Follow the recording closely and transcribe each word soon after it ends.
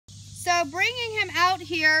So bringing him out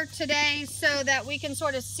here today so that we can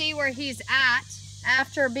sort of see where he's at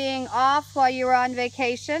after being off while you were on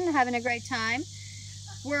vacation, having a great time.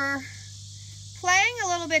 We're playing a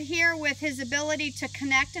little bit here with his ability to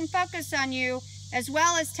connect and focus on you as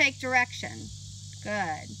well as take direction.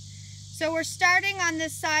 Good. So we're starting on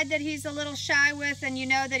this side that he's a little shy with, and you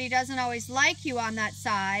know that he doesn't always like you on that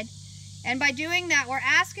side. And by doing that, we're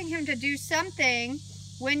asking him to do something.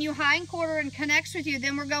 When you hindquarter and connects with you,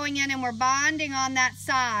 then we're going in and we're bonding on that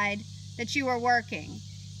side that you are working.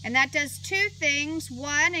 And that does two things.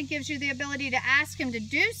 One, it gives you the ability to ask him to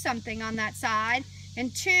do something on that side.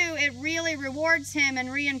 And two, it really rewards him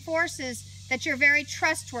and reinforces that you're very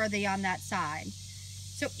trustworthy on that side.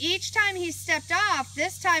 So each time he stepped off,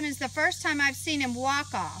 this time is the first time I've seen him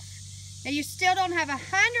walk off. Now you still don't have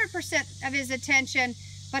 100% of his attention,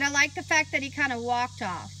 but I like the fact that he kind of walked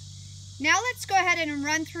off. Now let's go ahead and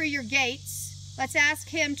run through your gaits. Let's ask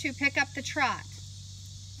him to pick up the trot.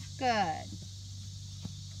 Good.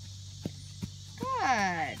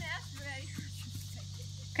 Good.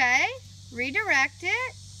 Okay, redirect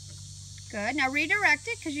it. Good. Now redirect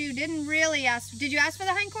it because you didn't really ask. Did you ask for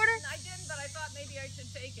the hindquarter? I didn't, but I thought maybe I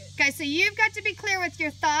should take it. Okay, so you've got to be clear with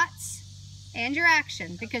your thoughts and your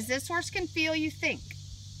action because this horse can feel you think.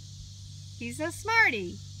 He's a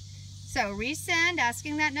smarty. So resend,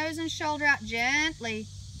 asking that nose and shoulder out gently.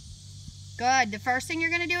 Good. The first thing you're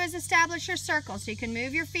going to do is establish your circle. So you can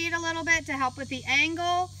move your feet a little bit to help with the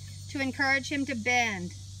angle to encourage him to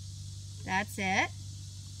bend. That's it.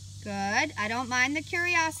 Good. I don't mind the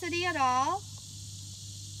curiosity at all.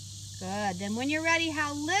 Good. Then when you're ready,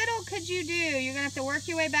 how little could you do? You're going to have to work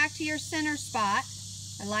your way back to your center spot.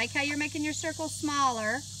 I like how you're making your circle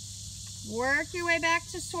smaller. Work your way back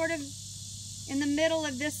to sort of in the middle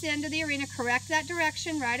of this end of the arena. Correct that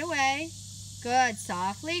direction right away. Good.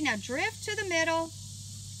 Softly. Now drift to the middle.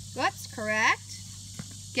 Whoops. Correct.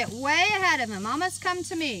 Get way ahead of him. Almost come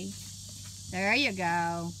to me. There you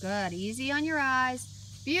go. Good. Easy on your eyes.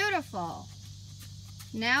 Beautiful.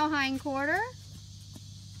 Now hindquarter.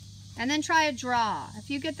 And then try a draw. If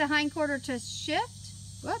you get the hindquarter to shift.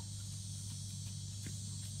 Whoop.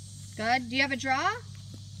 Good. Do you have a draw?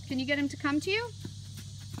 Can you get him to come to you?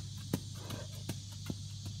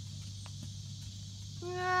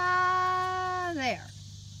 There.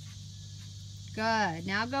 Good.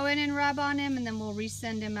 Now go in and rub on him and then we'll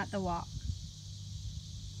resend him at the walk.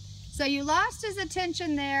 So you lost his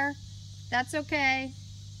attention there. That's okay.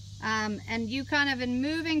 And you kind of in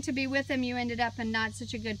moving to be with him, you ended up in not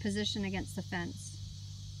such a good position against the fence.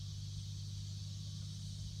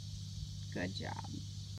 Good job.